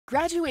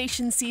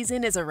Graduation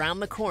season is around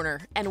the corner,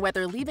 and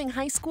whether leaving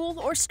high school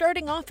or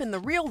starting off in the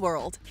real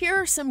world, here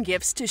are some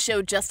gifts to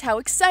show just how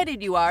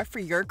excited you are for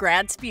your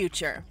grad's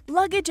future.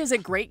 Luggage is a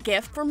great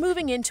gift for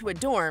moving into a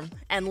dorm,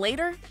 and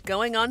later,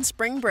 going on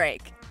spring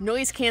break.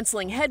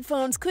 Noise-canceling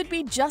headphones could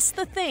be just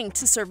the thing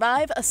to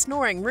survive a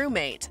snoring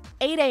roommate.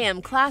 8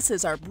 a.m.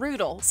 classes are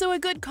brutal, so a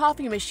good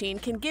coffee machine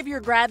can give your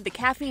grad the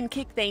caffeine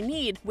kick they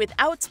need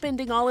without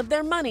spending all of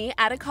their money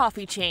at a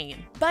coffee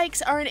chain.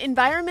 Bikes are an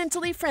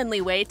environmentally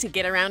friendly way to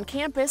get around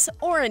campus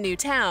or a new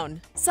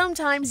town.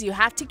 Sometimes you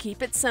have to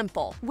keep it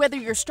simple. Whether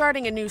you're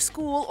starting a new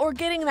school or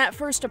getting that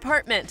first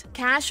apartment,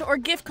 cash or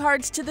gift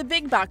cards to the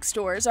big box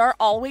stores are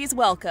always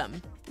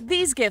welcome.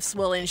 These gifts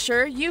will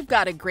ensure you've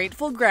got a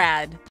grateful grad.